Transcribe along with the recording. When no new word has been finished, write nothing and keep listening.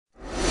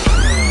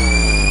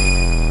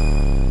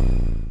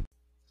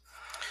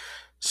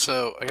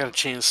So I got a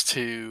chance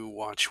to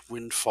watch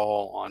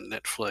Windfall on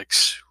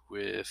Netflix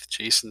with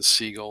Jason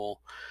Segel,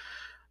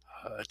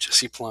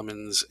 Jesse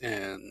Plemons,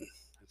 and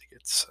I think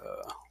it's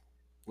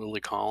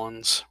Lily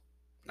Collins.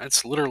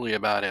 That's literally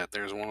about it.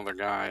 There's one other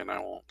guy, and I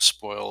won't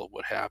spoil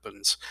what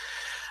happens.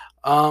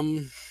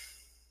 Um,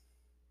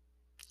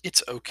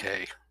 it's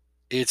okay.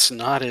 It's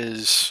not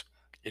as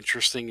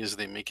interesting as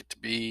they make it to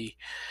be.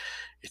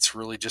 It's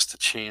really just a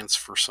chance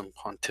for some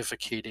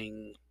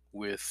pontificating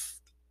with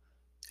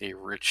a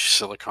rich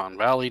Silicon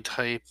Valley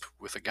type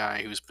with a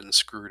guy who's been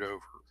screwed over.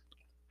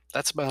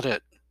 That's about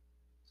it.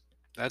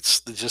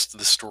 That's the gist of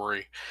the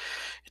story.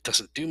 It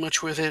doesn't do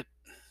much with it,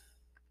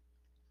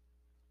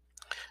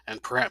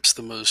 and perhaps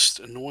the most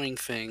annoying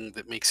thing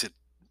that makes it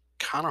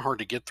kind of hard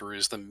to get through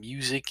is the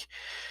music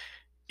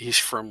is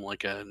from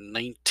like a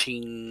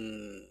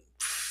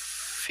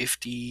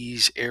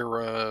 1950s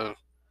era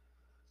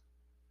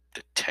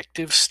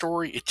detective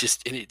story.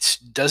 It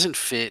doesn't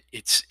fit.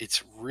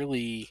 It's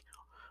really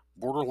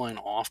borderline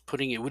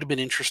off-putting. It would have been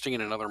interesting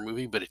in another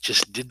movie, but it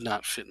just did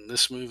not fit in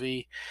this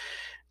movie,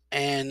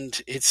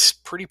 and it's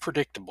pretty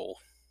predictable.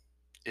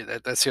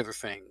 That's the other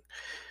thing.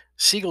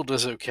 Siegel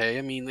does okay.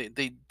 I mean,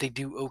 they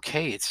do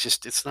okay.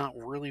 It's not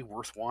really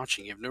worth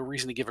watching. You have no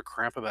reason to give a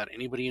crap about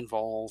anybody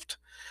involved.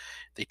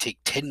 They take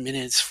 10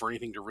 minutes for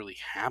anything to really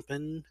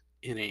happen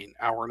in an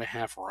hour and a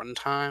half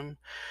runtime,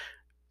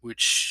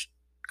 which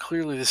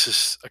clearly this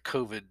is a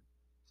COVID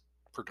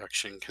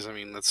production because I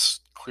mean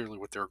that's clearly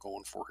what they're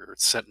going for here.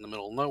 It's set in the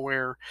middle of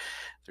nowhere.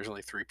 There's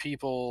only three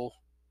people.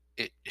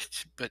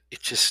 But it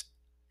just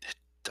it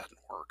doesn't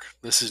work.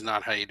 This is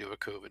not how you do a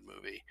COVID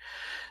movie.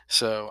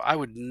 So I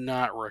would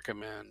not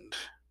recommend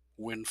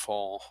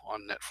Windfall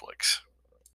on Netflix.